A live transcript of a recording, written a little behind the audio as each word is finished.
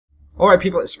Alright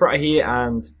people, it's Spratt here,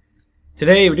 and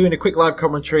today we're doing a quick live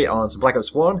commentary on some Black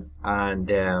Ops 1,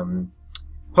 and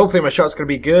hopefully my shot's going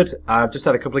to be good. I've just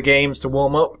had a couple of games to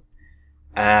warm up,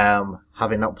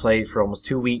 having not played for almost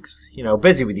 2 weeks, you know,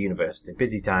 busy with university,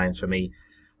 busy times for me,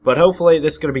 but hopefully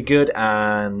this is going to be good,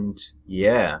 and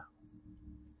yeah,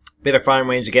 bit of firing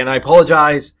range again. I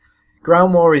apologise.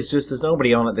 Ground War is just, there's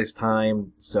nobody on at this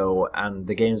time, so, and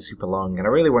the game's super long, and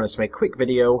I really wanted to make a quick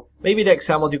video. Maybe next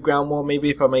time I'll do Ground War, maybe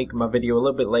if I make my video a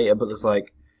little bit later, but there's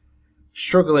like,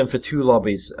 struggling for 2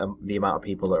 lobbies, the amount of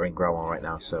people that are in Ground War right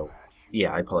now, so,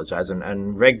 yeah, I apologise.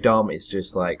 And Reg Dom is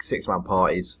just like 6-man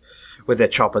parties with their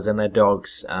choppers and their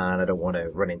dogs, and I don't want to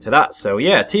run into that, so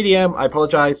yeah, TDM, I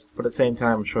apologise, but at the same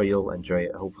time, I'm sure you'll enjoy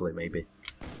it, hopefully, maybe.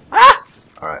 Ah!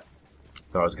 Alright,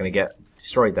 thought I was going to get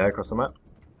destroyed there across the map.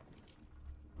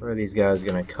 Where are these guys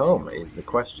going to come is the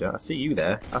question. I see you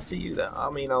there. I see you there. I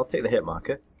mean, I'll take the hit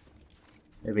marker.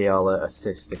 Maybe I'll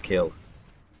assist the kill.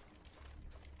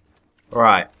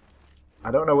 Alright.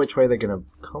 I don't know which way they're going to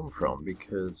come from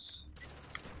because...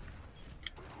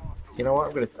 You know what?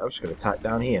 I'm just going to attack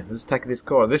down here. Let's attack this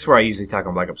corner. This is where I usually attack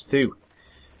on Black Ops 2.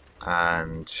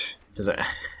 And...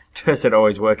 doesn't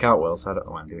always work out well, so I don't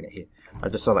know why I'm doing it here. I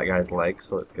just saw that guy's leg,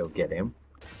 so let's go get him.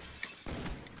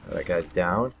 That guy's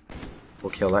down. We'll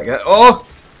kill that guy. Oh!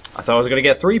 I thought I was going to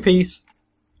get 3-piece.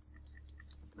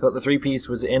 Thought the 3-piece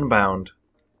was inbound.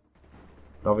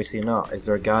 But obviously not. Is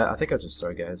there a guy? I think I just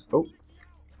saw guys. Oh!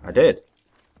 I did.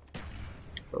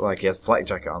 Looked like he had flak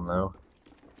jacket on though.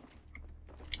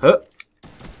 Huh!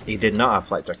 He did not have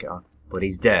flak jacket on. But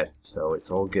he's dead. So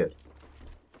it's all good.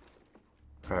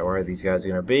 Alright, where are these guys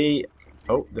going to be?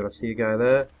 Oh, did I see a guy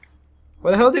there?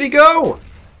 Where the hell did he go?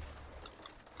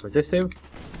 Was this him?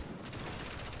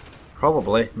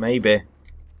 Probably, maybe.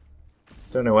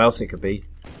 Don't know who else it could be.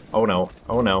 Oh no,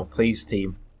 oh no, please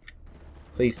team.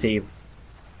 Please team.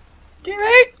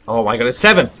 Teammate! Oh my god, it's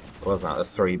 7! Well, it's not,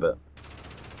 that's 3, but...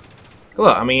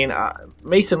 Look, I mean,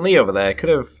 Mason Lee over there could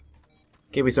have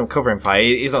given me some covering fire.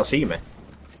 He's not seen me.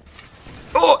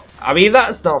 Oh! I mean,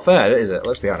 that's not fair, is it?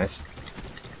 Let's be honest.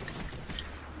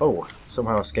 Oh,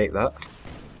 somehow escaped that.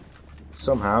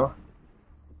 Somehow.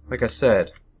 Like I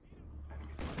said.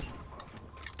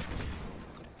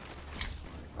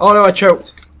 Oh no, I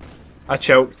choked. I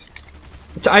choked.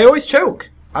 I always choke.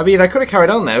 I mean, I could have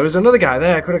carried on there. There was another guy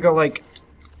there. I could have got, like,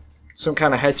 some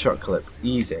kind of headshot clip.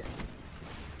 Easy.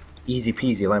 Easy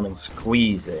peasy lemon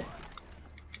squeezy.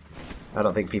 I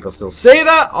don't think people still say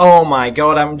that. Oh my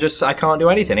god, I can't do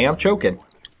anything. I'm choking.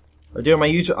 I'm doing my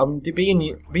usual, can't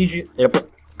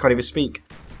even speak.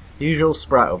 Usual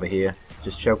Spratt over here.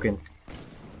 Just choking.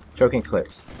 Choking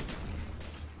clips.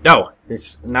 No!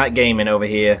 This night gaming over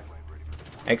here.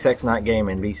 XX Night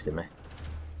Gaming beasted me.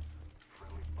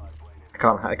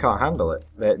 I can't handle it.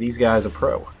 These guys are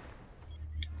pro.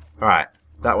 Alright,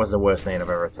 that was the worst name I've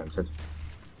ever attempted.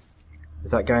 Is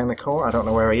that guy in the corner? I don't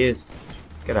know where he is.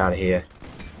 Get out of here.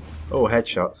 Oh,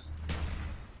 headshots.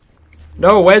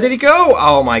 No, where did he go?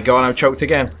 Oh my god, I'm choked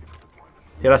again.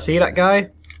 Did I see that guy?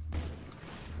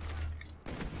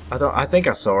 I think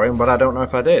I saw him, but I don't know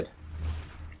if I did.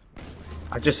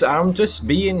 I'm just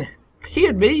being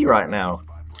me right now.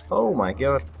 Oh my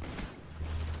god.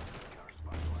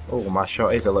 Oh, my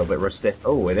shot is a little bit rusty.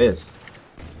 Oh, it is.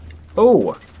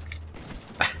 Oh!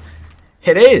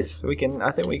 It is!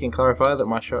 I think we can clarify that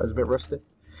my shot is a bit rusty.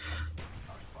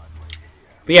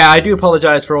 But yeah, I do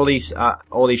apologise for all these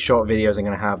short videos I'm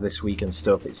going to have this week and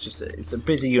stuff. It's just, it's a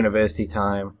busy university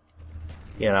time.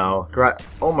 You know,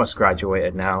 almost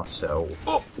graduated now, so...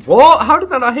 Oh, what? How did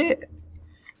that not hit?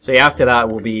 So yeah, after that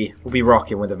we'll be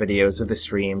rocking with the videos, with the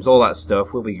streams, all that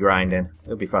stuff. We'll be grinding.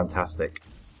 It'll be fantastic.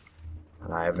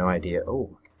 And I have no idea. Oh,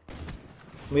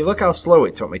 I mean, look how slow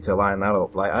it took me to line that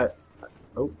up. Like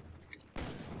oh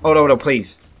no,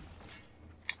 please.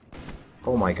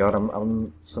 Oh my god,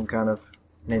 I'm some kind of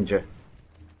ninja.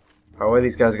 Oh, where are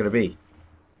these guys gonna be?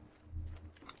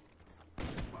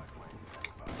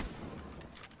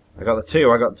 I got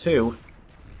 2.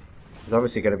 There's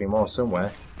obviously gonna be more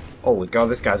somewhere. Holy god,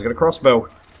 this guy's got a crossbow.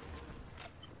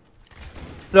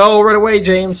 No, run away,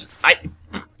 James.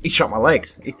 He shot my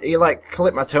legs. He like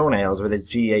clipped my toenails with his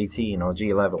G18 or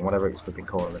G11, whatever it's flipping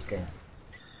called in this game.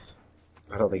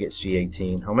 I don't think it's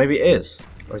G18. Or maybe it is.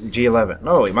 Or is it G11?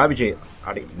 No, it might be G...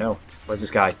 I don't even know. Where's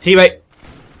this guy? Teammate!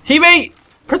 Teammate!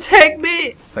 Protect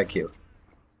me! Thank you.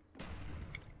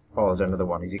 Oh, there's another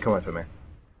one. Is he coming for me?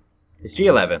 It's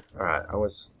G11. Alright, I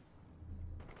was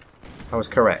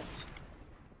correct.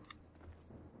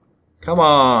 Come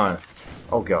on!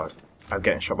 Oh god. I'm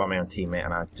getting shot by my own teammate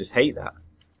and I just hate that.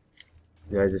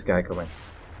 Where's this guy coming?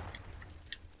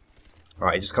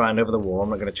 Alright, he just climbed over the wall. I'm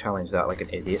not going to challenge that like an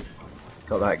idiot.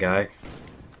 Got that guy.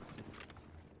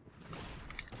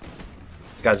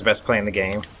 This guy's the best player in the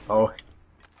game. Oh.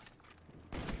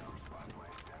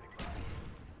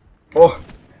 Oh!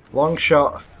 Long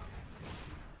shot.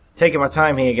 Taking my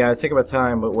time here, guys. Taking my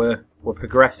time, but we're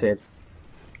progressing.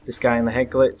 This guy in the head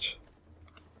glitch.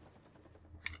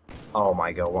 Oh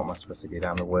my god, what am I supposed to do?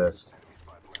 I'm the worst.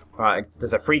 Alright,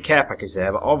 there's a free care package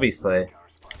there, but obviously...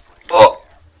 Oh!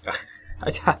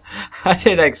 I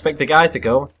didn't expect the guy to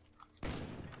go.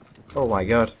 Oh my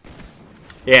god.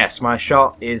 Yes, my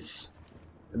shot is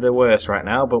the worst right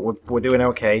now, but we're doing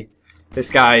okay. This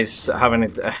guy's having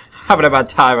a bad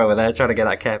time over there trying to get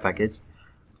that care package.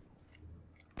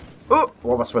 Oh!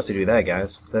 What am I supposed to do there,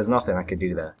 guys? There's nothing I can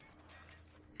do there.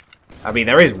 I mean,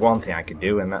 there is one thing I could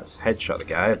do, and that's headshot the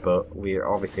guy, but we're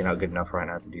obviously not good enough right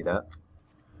now to do that.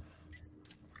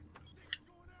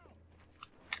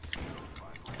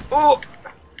 Oh!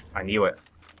 I knew it.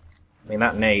 I mean,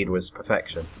 that nade was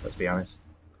perfection, let's be honest.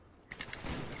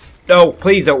 No,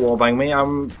 please don't wallbang me,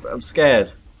 I'm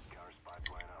scared.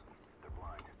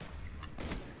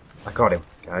 I got him,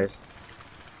 guys.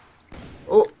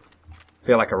 Oh! I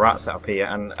feel like a rat set up here,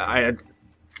 and I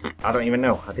don't even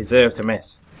know. I deserve to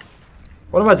miss.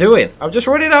 What am I doing? I'm just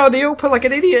running out of the open like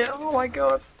an idiot. Oh my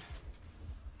god.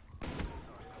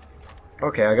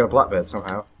 Okay, I got a blackbird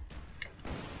somehow.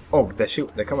 Oh,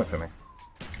 they're coming for me.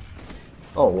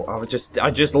 Oh, I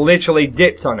just literally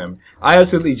dipped on him. I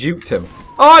absolutely juked him.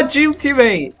 Oh, I juked him,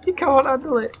 mate! He can't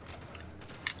handle it.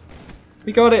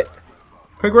 We got it.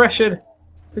 Progression.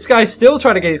 This guy's still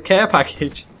trying to get his care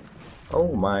package.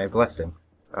 Oh my, bless him.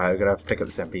 Alright, we're gonna have to pick up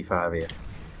this MP5 here.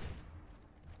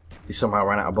 He somehow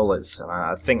ran out of bullets, and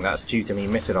I think that's due to me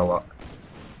missing a lot.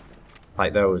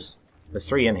 Like those. There's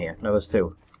 3 in here. No, there's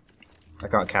 2. I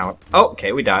can't count. Oh,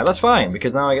 okay, we died. That's fine,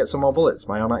 because now I get some more bullets.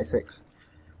 My R96.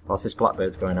 Whilst this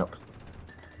blackbird's going up.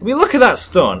 I mean, look at that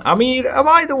stun. I mean, am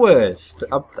I the worst?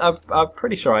 I'm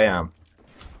pretty sure I am.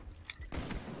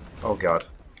 Oh, God.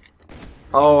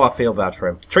 Oh, I feel bad for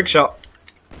him. Trick shot.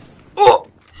 Oh!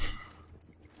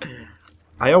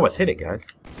 I almost hit it, guys.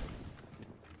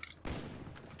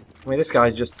 I mean, this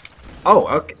guy's just... Oh,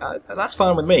 okay, that's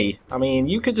fine with me. I mean,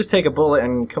 you could just take a bullet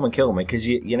and come and kill me, because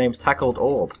your name's Tackled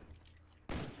Orb.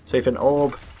 So if an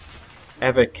orb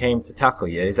ever came to tackle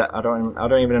you, is that... I don't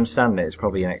even understand it. It's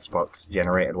probably an Xbox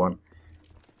generated one.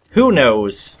 Who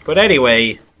knows? But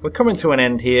anyway, we're coming to an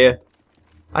end here.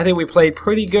 I think we played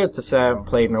pretty good to say I haven't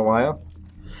played in a while.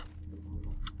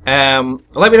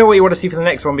 Let me know what you want to see for the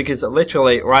next one, because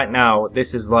literally right now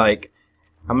this is like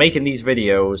I'm making these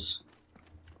videos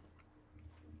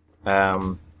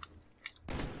the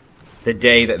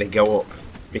day that they go up,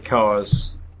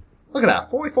 because look at that,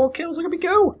 44 kills, look at me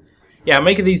go. Yeah, I'm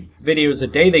making these videos the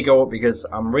day they go up because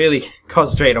I'm really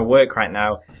concentrating on work right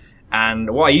now, and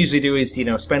what I usually do is, you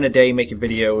know, spend a day making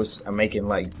videos and making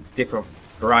like different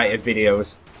variety of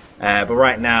videos. But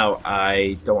right now,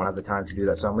 I don't have the time to do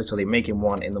that, so I'm literally making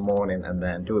one in the morning and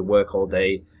then doing work all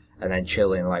day and then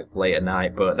chilling like late at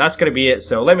night. But that's going to be it,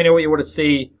 so let me know what you want to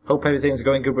see. Hope everything's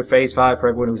going good with Phase 5 for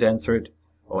everyone who's entered,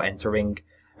 or entering.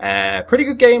 Pretty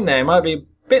good game there. It might be a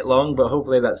bit long, but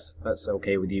hopefully that's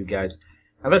okay with you guys.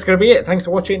 And that's going to be it. Thanks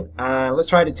for watching, let's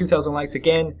try it at 2,000 likes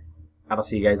again, and I'll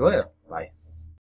see you guys later. Bye.